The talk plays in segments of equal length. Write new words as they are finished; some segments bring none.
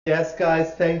Yes,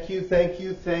 guys, thank you, thank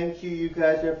you, thank you. You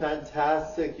guys are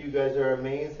fantastic. You guys are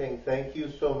amazing. Thank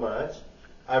you so much.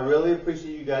 I really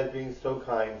appreciate you guys being so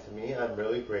kind to me. I'm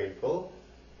really grateful.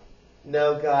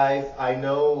 Now, guys, I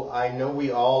know we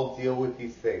all deal with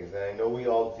these things, and I know we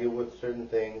all deal with certain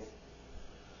things,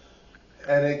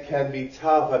 and it can be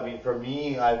tough. I mean, for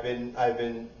me, I've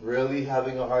been really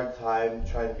having a hard time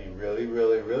trying to be really,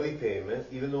 really, really famous,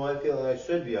 even though I feel like I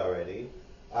should be already.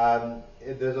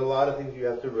 There's a lot of things you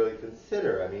have to really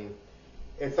consider. I mean,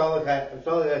 it's not like I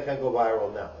can't go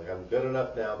viral now. Like I'm good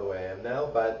enough now the way I am now,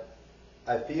 but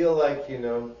I feel like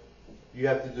you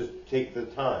have to just take the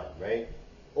time, right?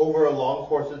 Over a long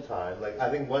course of time. Like I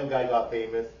think one guy got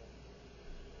famous.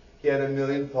 He had 1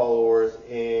 million followers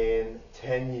in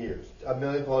 10 years. 1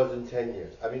 million followers in 10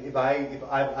 years. I mean, if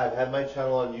I've had my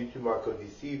channel on YouTube Marco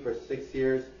DC for 6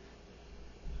 years.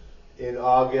 In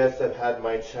August, I've had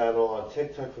my channel on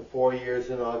TikTok for 4 years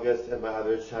in August, and my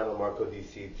other channel, Marco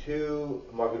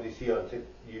DC2. Marco DC on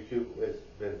YouTube has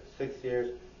been 6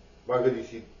 years. Marco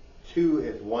DC2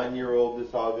 is 1 year old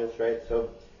this August, right? So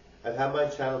I've had my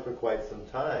channel for quite some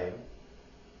time,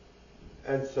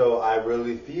 and so um, I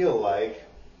really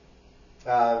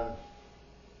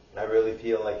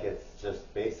feel like it's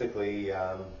just basically,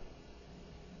 a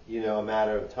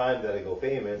matter of time that I go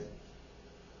famous.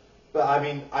 But I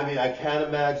mean, I can't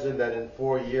imagine that in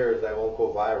 4 years I won't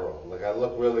go viral. Like I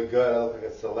look really good. I look like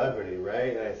a celebrity,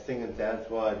 right? And I sing and dance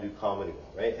well. I do comedy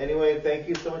well, right? Anyway, thank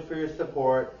you so much for your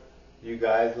support. You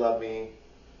guys love me.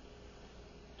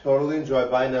 Totally enjoy.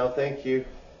 Bye now. Thank you.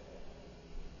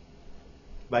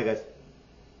 Bye, guys.